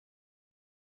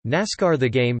NASCAR The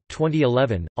Game,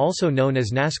 2011, also known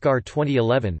as NASCAR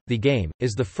 2011, The Game,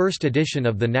 is the first edition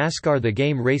of the NASCAR The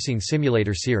Game racing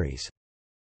simulator series.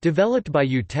 Developed by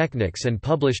Technics and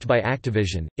published by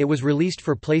Activision, it was released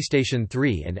for PlayStation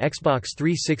 3 and Xbox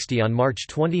 360 on March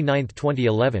 29,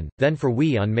 2011, then for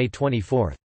Wii on May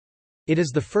 24. It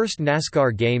is the first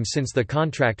NASCAR game since the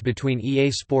contract between EA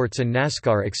Sports and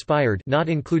NASCAR expired, not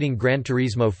including Gran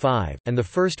Turismo 5, and the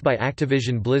first by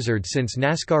Activision Blizzard since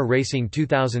NASCAR Racing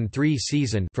 2003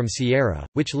 season from Sierra,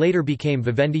 which later became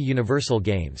Vivendi Universal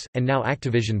Games, and now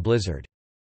Activision Blizzard.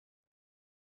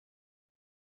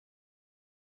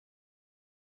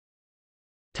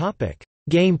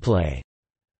 Gameplay.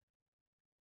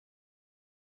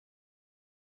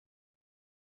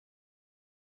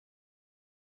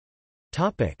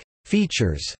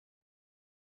 Features.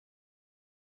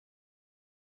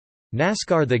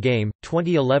 NASCAR The Game,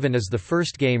 2011 is the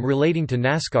first game relating to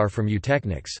NASCAR from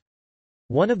Technics.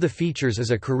 One of the features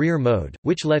is a career mode,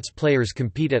 which lets players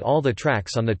compete at all the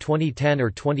tracks on the 2010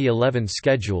 or 2011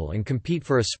 schedule and compete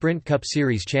for a Sprint Cup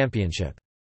Series championship.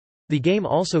 The game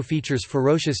also features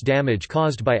ferocious damage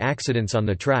caused by accidents on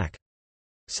the track.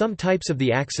 Some types of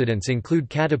the accidents include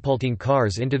catapulting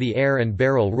cars into the air and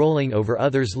barrel rolling over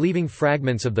others, leaving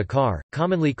fragments of the car,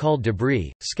 commonly called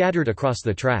debris, scattered across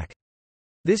the track.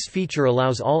 This feature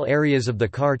allows all areas of the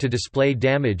car to display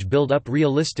damage build up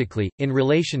realistically, in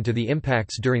relation to the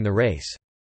impacts during the race.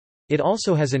 It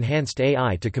also has enhanced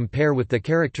AI to compare with the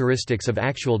characteristics of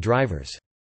actual drivers.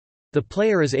 The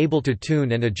player is able to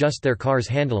tune and adjust their car's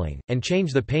handling, and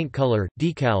change the paint color,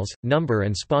 decals, number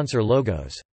and sponsor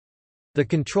logos. The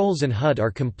controls and HUD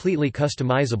are completely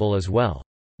customizable as well.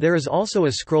 There is also a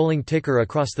scrolling ticker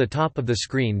across the top of the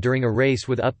screen during a race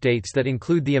with updates that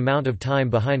include the amount of time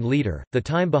behind leader, the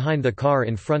time behind the car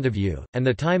in front of you, and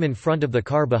the time in front of the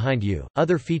car behind you.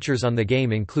 Other features on the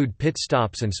game include pit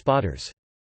stops and spotters.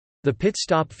 The pit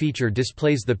stop feature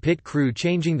displays the pit crew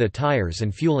changing the tires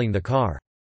and fueling the car.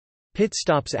 Pit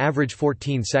stops average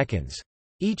 14 seconds.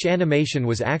 Each animation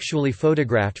was actually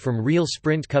photographed from real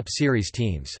Sprint Cup Series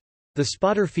teams. The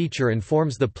spotter feature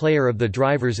informs the player of the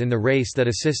drivers in the race that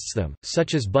assists them,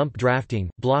 such as bump drafting,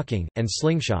 blocking, and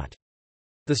slingshot.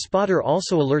 The spotter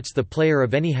also alerts the player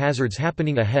of any hazards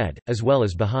happening ahead, as well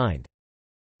as behind.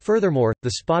 Furthermore,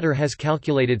 the spotter has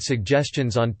calculated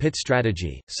suggestions on pit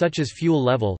strategy, such as fuel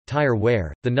level, tire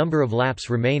wear, the number of laps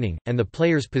remaining, and the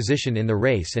player's position in the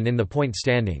race and in the point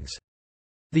standings.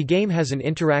 The game has an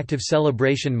interactive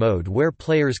celebration mode where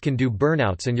players can do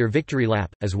burnouts and your victory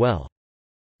lap, as well.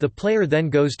 The player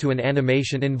then goes to an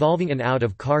animation involving an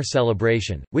out-of-car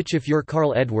celebration, which if you're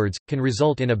Carl Edwards, can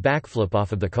result in a backflip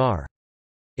off of the car.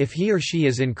 If he or she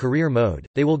is in career mode,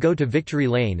 they will go to victory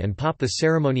lane and pop the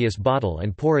ceremonious bottle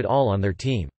and pour it all on their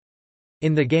team.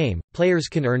 In the game, players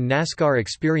can earn NASCAR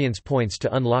experience points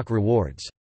to unlock rewards.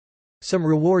 Some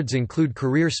rewards include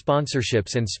career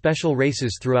sponsorships and special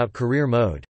races throughout career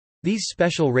mode. These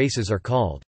special races are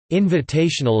called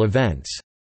invitational events.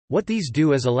 What these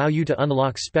do is allow you to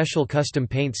unlock special custom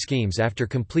paint schemes after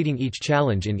completing each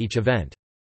challenge in each event.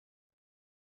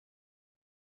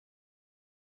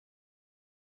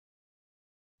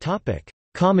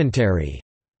 Commentary.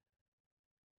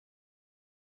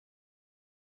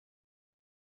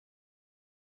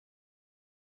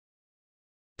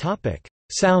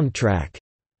 Soundtrack.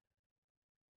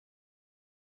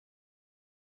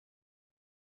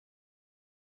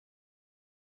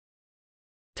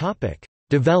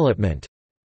 Development.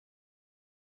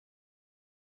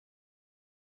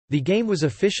 The game was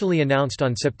officially announced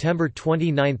on September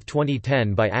 29,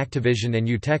 2010 by Activision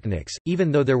and Technics,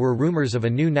 even though there were rumors of a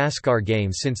new NASCAR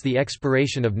game since the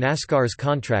expiration of NASCAR's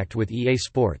contract with EA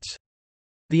Sports.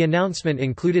 The announcement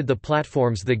included the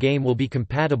platforms the game will be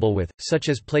compatible with, such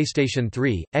as PlayStation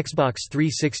 3, Xbox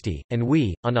 360, and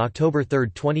Wii. On October 3,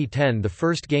 2010, the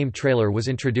first game trailer was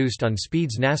introduced on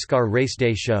Speed's NASCAR Race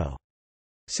Day show.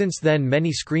 Since then,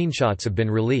 many screenshots have been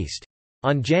released.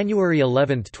 On January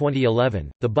 11,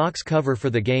 2011, the box cover for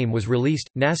the game was released.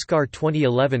 NASCAR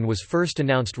 2011 was first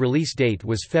announced release date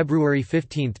was February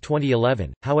 15,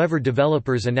 2011, however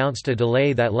developers announced a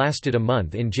delay that lasted a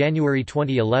month in January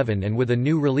 2011 and with a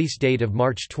new release date of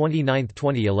March 29,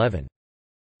 2011.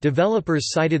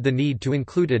 Developers cited the need to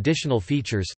include additional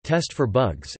features, test for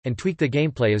bugs, and tweak the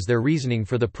gameplay as their reasoning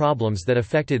for the problems that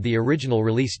affected the original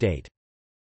release date.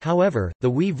 However,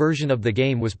 the Wii version of the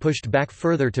game was pushed back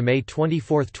further to May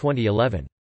 24, 2011.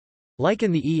 Like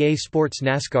in the EA Sports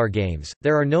NASCAR games,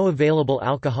 there are no available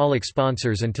alcoholic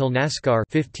sponsors until NASCAR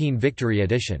 15 Victory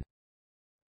Edition.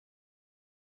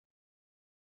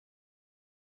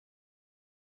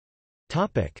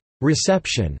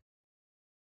 Reception.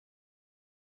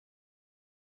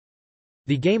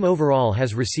 The game overall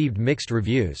has received mixed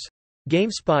reviews.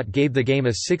 GameSpot gave the game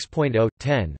a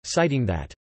 6.0/10, citing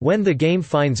that, "When the game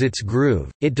finds its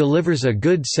groove, it delivers a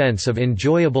good sense of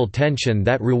enjoyable tension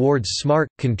that rewards smart,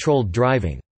 controlled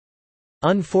driving.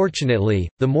 Unfortunately,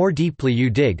 the more deeply you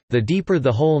dig, the deeper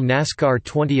the hole NASCAR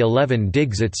 2011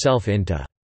 digs itself into."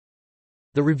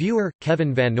 The reviewer,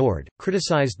 Kevin Van Nord,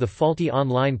 criticized the faulty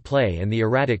online play and the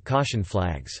erratic caution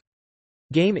flags.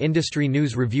 Game Industry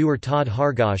News reviewer Todd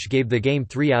Hargosh gave the game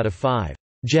 3 out of 5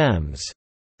 gems,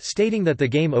 stating that the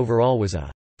game overall was a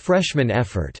freshman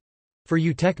effort for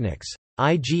Eutechnics.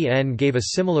 IGN gave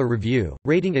a similar review,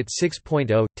 rating it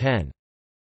 6.0/10.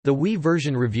 The Wii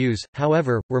version reviews,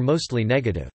 however, were mostly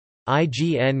negative.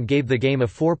 IGN gave the game a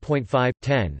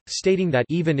 4.5/10, stating that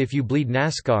even if you bleed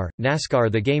NASCAR,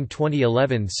 the game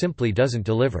 2011 simply doesn't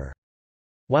deliver.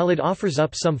 While it offers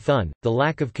up some fun, the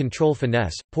lack of control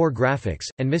finesse, poor graphics,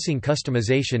 and missing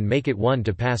customization make it one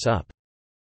to pass up.